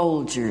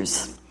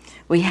soldiers,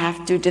 we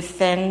have to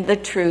defend the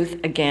truth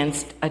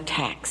against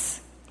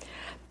attacks,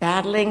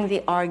 battling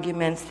the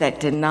arguments that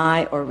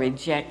deny or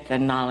reject the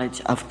knowledge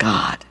of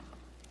God.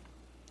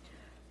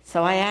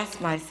 So I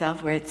asked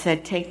myself, where it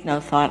said, take no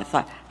thought, I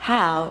thought,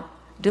 how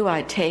do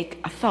I take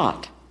a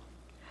thought?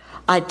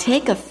 I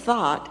take a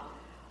thought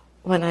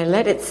when I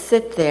let it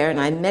sit there and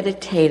I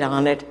meditate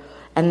on it,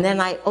 and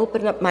then I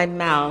open up my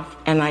mouth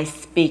and I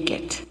speak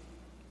it.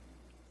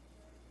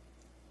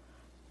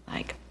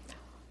 Like,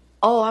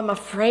 oh, I'm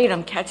afraid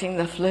I'm catching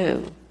the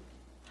flu.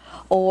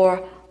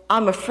 Or,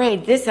 I'm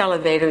afraid this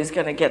elevator is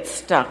going to get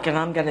stuck and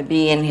I'm going to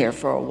be in here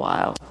for a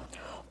while.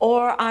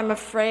 Or, I'm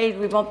afraid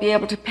we won't be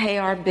able to pay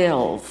our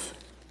bills.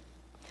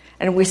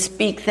 And we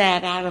speak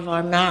that out of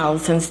our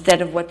mouths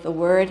instead of what the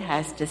Word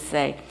has to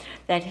say,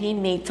 that He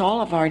meets all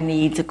of our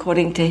needs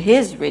according to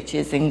His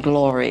riches and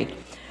glory.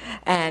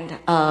 And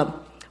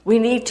we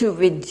need to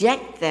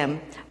reject them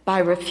by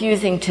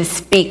refusing to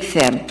speak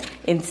them.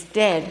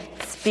 Instead,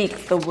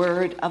 speak the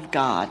Word of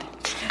God.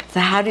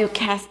 So how do you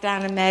cast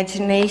down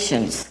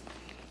imaginations?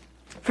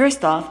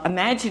 First off,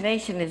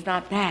 imagination is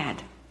not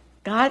bad.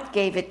 God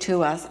gave it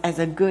to us as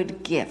a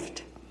good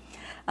gift.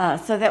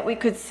 So that we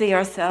could see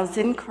ourselves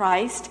in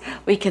Christ,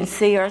 we can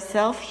see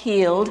ourselves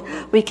healed,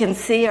 we can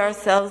see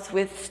ourselves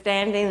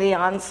withstanding the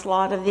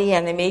onslaught of the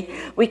enemy,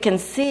 we can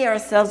see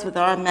ourselves with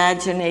our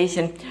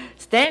imagination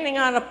standing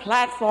on a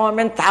platform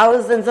and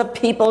thousands of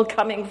people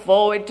coming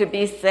forward to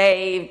be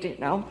saved,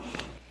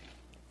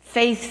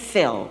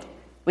 Faith-filled.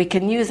 We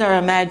can use our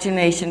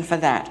imagination for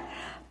that.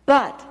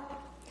 But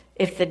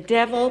If the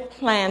devil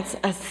plants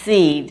a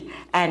seed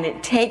and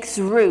it takes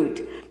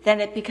root, then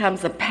it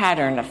becomes a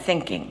pattern of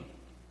thinking.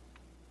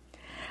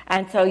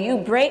 And so you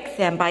break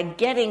them by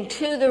getting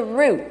to the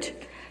root.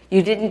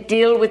 You didn't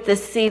deal with the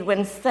seed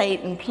when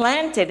Satan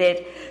planted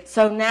it,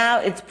 so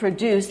now it's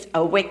produced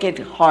a wicked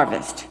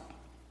harvest.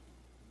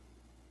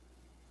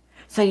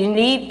 So you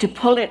need to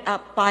pull it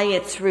up by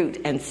its root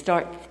and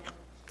start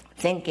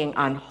thinking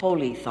on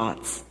holy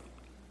thoughts.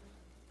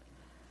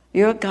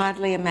 Your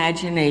godly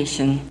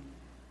imagination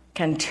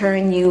can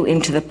turn you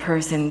into the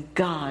person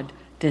God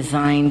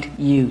designed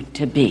you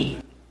to be.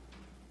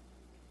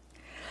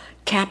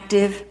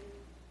 Captive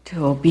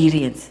to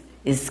obedience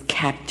is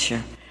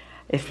capture.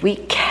 If we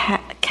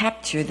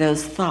capture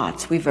those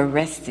thoughts, we've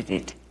arrested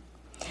it.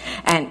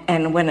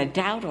 And when a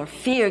doubt or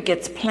fear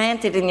gets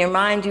planted in your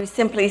mind, you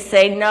simply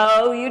say,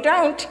 no, you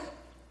don't.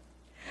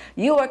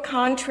 You are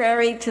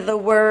contrary to the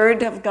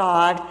word of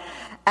God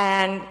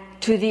and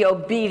to the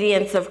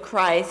obedience of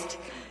Christ.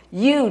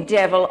 You,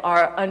 devil,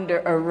 are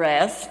under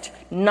arrest,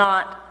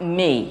 not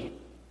me.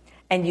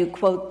 And you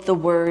quote the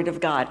word of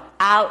God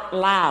out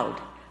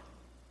loud.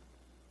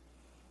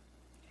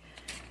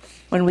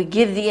 When we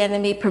give the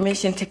enemy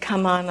permission to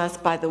come on us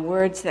by the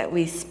words that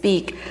we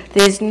speak,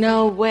 there's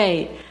no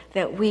way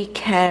that we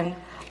can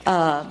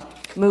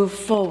move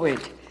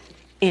forward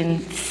in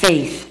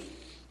faith.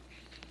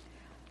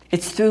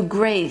 It's through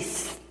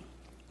grace,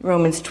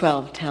 Romans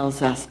 12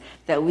 tells us,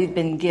 that we've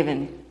been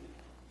given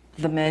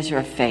the measure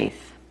of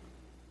faith.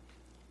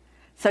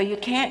 So you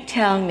can't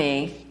tell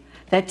me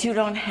that you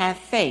don't have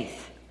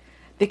faith,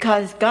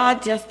 because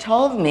God just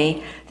told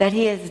me that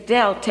he has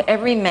dealt to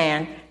every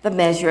man the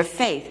measure of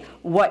faith.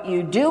 What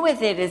you do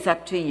with it is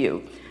up to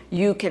you.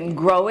 You can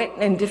grow it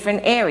in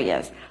different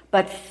areas.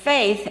 But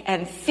faith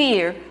and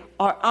fear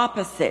are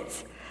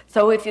opposites.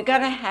 So if you're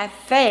going to have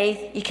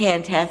faith, you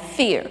can't have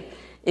fear.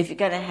 If you're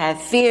going to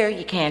have fear,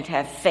 you can't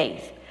have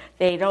faith.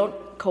 They don't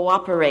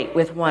cooperate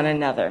with one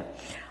another.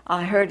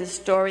 I heard a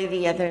story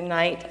the other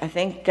night. I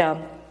think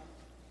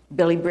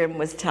Billy Brim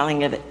was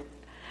telling it.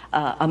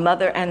 A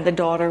mother and the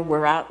daughter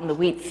were out in the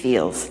wheat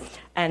fields,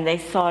 and they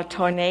saw a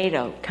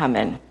tornado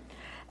coming.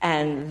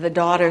 And the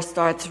daughter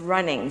starts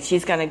running.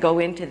 She's going to go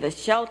into the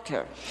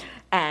shelter.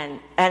 And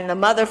the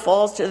mother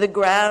falls to the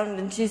ground,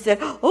 and she said,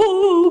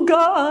 oh,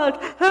 God,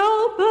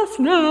 help us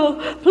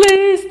now.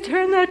 Please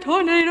turn that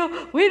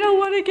tornado. We don't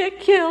want to get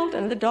killed.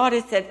 And the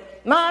daughter said,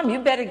 Mom, you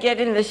better get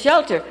in the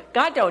shelter.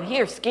 God don't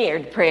hear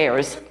scared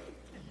prayers.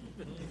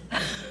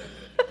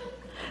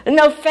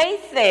 No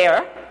faith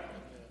there.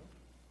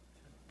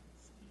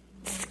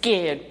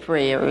 Scared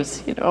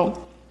prayers, you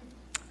know.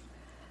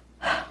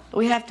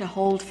 We have to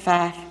hold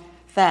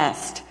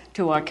fast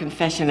to our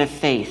confession of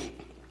faith.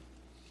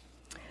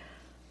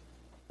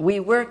 We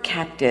were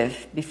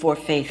captive before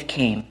faith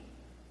came,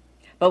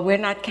 but we're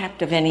not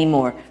captive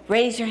anymore.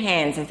 Raise your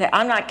hands and say,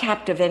 I'm not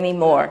captive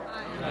anymore.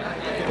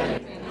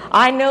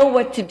 I know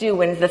what to do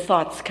when the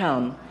thoughts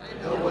come.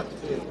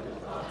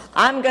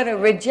 I'm going to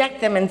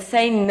reject them and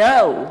say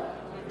no.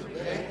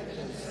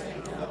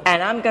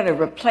 And I'm going to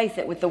replace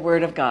it with the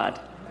Word of God.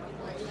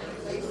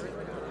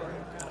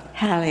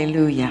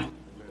 Hallelujah.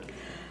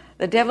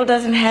 The devil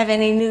doesn't have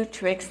any new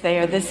tricks. They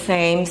are the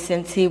same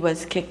since he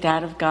was kicked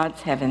out of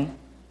God's heaven.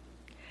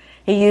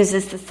 He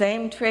uses the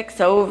same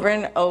tricks over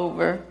and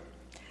over.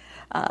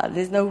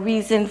 There's no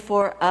reason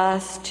for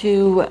us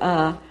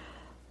to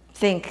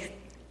think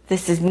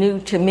this is new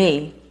to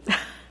me.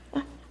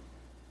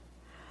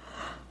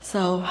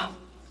 So,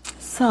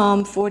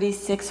 Psalm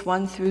 46,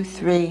 1 through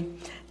 3.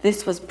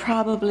 This was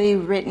probably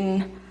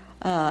written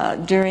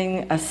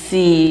during a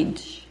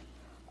siege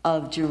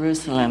of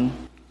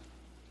Jerusalem.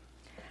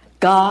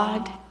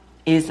 God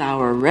is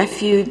our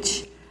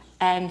refuge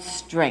and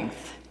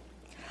strength,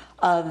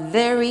 a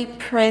very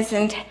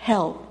present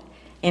help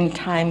in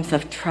times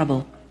of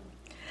trouble.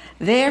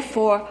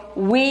 Therefore,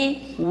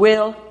 we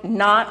will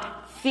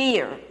not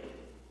fear,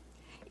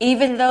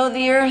 even though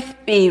the earth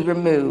be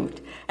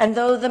removed, and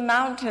though the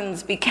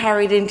mountains be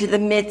carried into the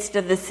midst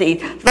of the sea,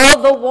 though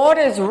the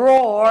waters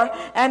roar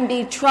and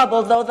be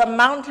troubled, though the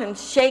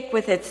mountains shake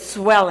with its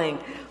swelling,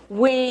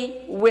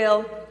 we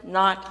will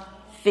not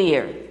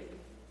fear.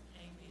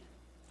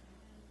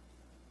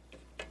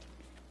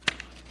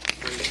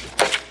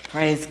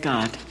 Praise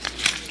God.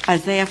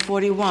 Isaiah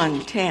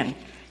 41:10.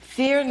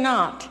 Fear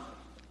not.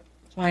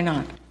 Why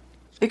not?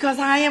 Because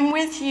I am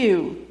with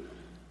you.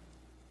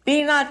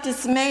 Be not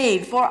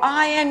dismayed, for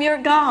I am your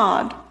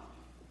God.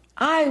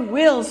 I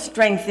will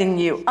strengthen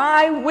you.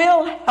 I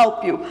will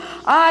help you.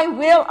 I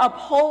will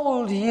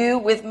uphold you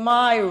with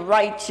my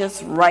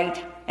righteous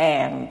right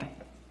hand.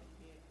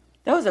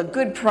 Those are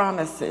good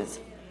promises.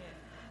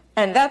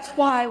 And that's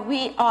why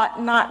we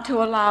ought not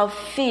to allow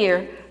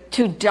fear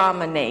to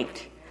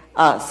dominate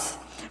us.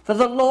 For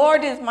the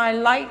Lord is my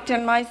light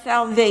and my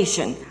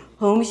salvation.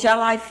 Whom shall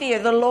I fear?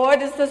 The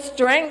Lord is the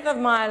strength of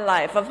my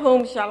life. Of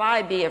whom shall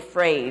I be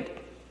afraid?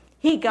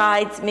 He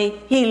guides me.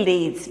 He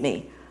leads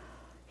me.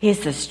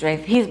 He's the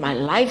strength. He's my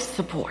life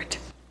support.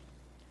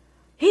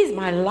 He's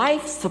my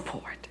life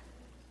support.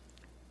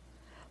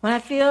 When I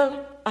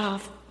feel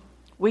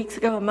weeks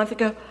ago, a month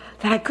ago,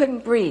 that I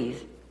couldn't breathe.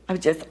 I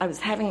was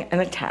having an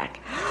attack.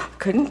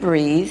 Couldn't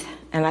breathe,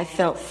 and I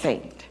felt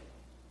faint.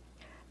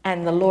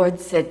 And the Lord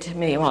said to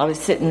me while I was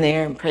sitting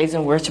there and praise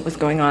and worship was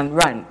going on,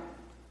 run.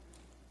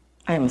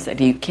 I almost said,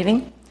 are you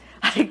kidding?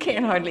 I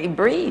can't hardly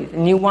breathe,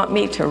 and you want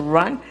me to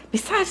run?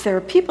 Besides, there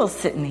are people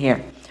sitting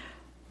here.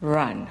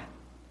 Run.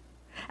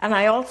 And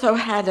I also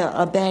had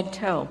a bad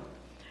toe.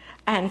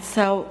 And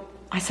so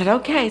I said,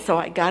 okay. So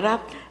I got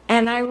up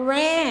and I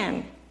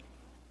ran.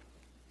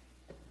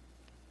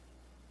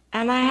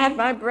 And I had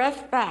my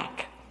breath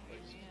back.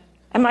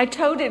 And my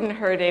toe didn't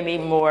hurt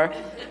anymore.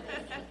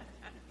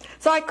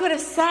 So I could have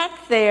sat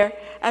there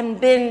and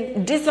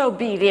been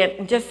disobedient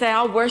and just say,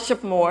 I'll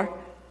worship more.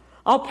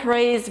 I'll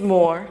praise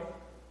more.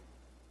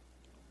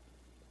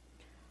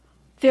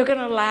 They're going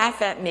to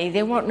laugh at me.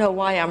 They won't know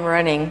why I'm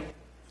running.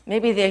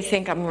 Maybe they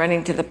think I'm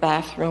running to the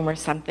bathroom or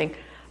something.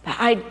 But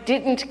I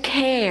didn't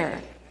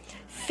care.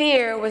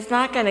 Fear was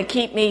not going to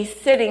keep me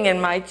sitting in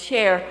my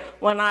chair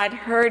when I'd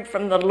heard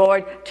from the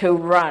Lord to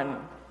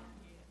run.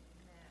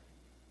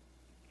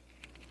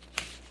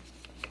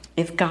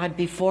 If God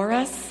be for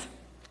us,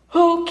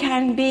 who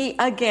can be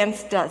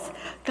against us?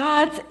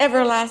 God's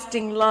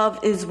everlasting love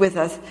is with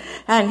us,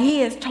 and He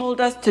has told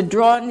us to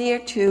draw near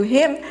to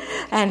Him,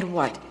 and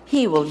what?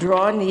 He will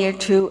draw near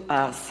to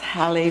us.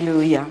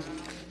 Hallelujah.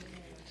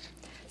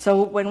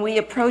 So when we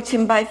approach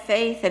Him by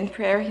faith and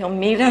prayer, He'll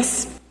meet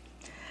us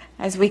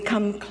as we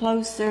come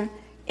closer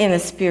in a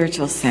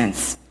spiritual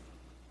sense.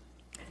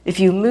 If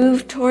you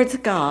move towards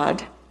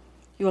God,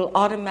 you will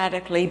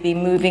automatically be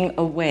moving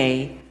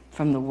away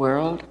from the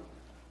world,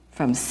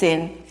 from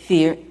sin,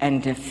 fear,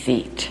 and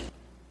defeat.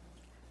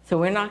 So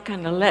we're not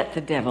going to let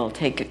the devil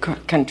take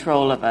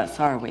control of us,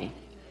 are we?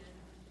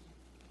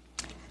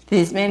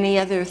 There's many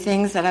other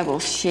things that I will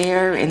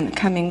share in the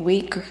coming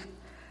week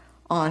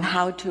on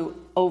how to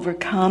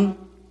overcome.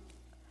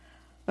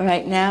 But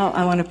right now,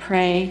 I want to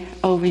pray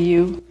over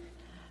you.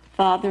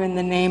 Father, in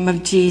the name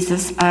of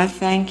Jesus, I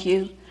thank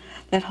you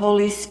that,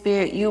 Holy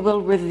Spirit, you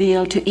will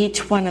reveal to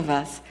each one of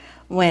us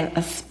when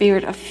a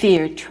spirit of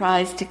fear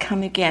tries to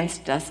come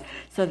against us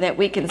so that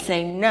we can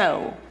say,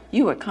 no,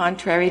 you are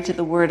contrary to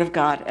the word of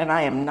God, and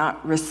I am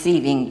not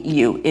receiving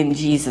you in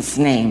Jesus'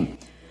 name.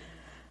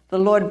 The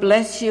Lord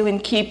bless you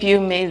and keep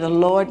you. May the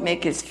Lord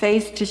make his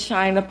face to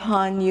shine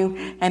upon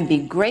you and be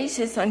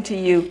gracious unto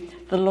you.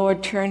 The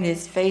Lord turn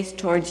his face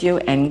towards you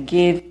and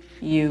give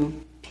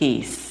you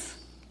peace.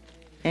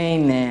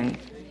 Amen.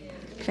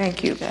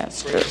 Thank you,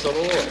 Pastor. Praise the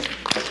Lord.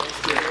 Thank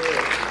you,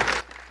 Lord.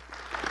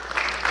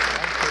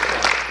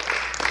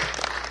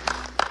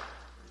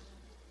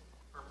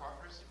 Prayer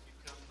partners, if you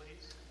come,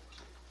 please.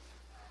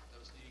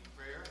 Those needing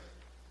prayer,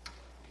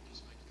 you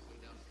just make your way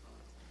down front.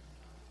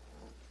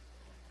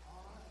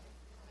 All right.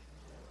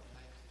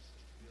 Thank you,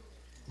 Sister Bill.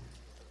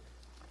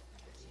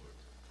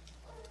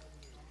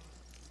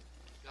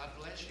 God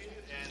bless you,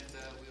 and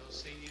we'll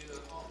see you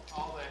at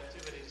all the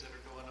activities that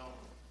are going on.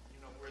 We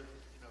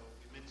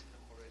mentioned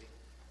them already.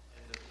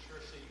 And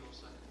sure see you on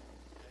Sunday.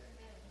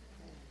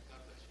 Okay?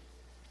 God bless you.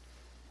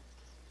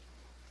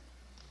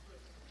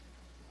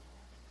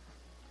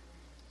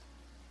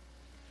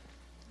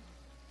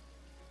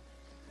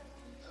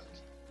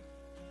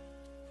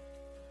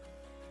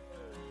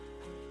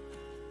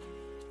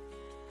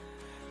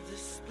 The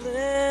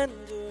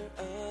splendor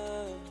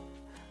of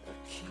a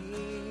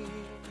king,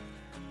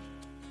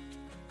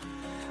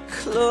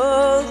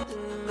 clothed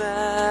in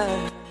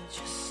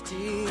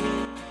majesty,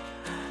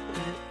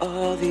 let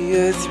all the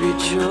earth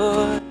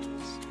rejoice,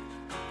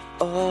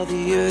 all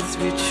the earth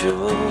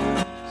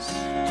rejoice.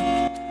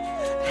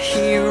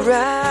 He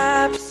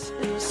wraps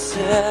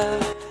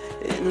himself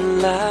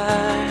in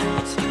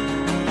light,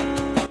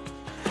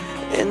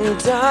 and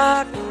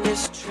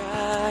darkness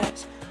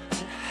tries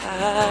to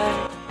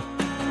hide.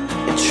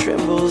 It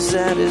trembles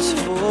at his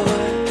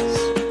voice,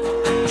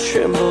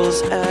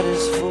 trembles at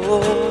his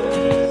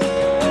voice.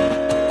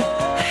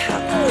 How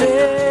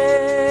great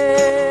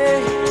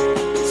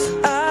is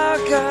our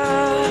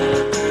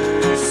God?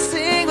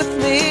 Sing with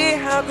me,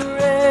 how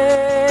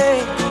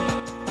great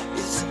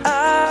is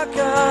our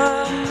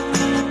God?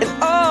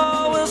 And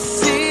all will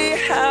see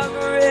how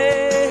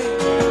great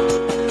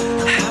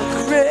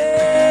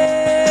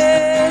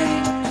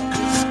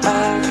is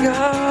our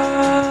God.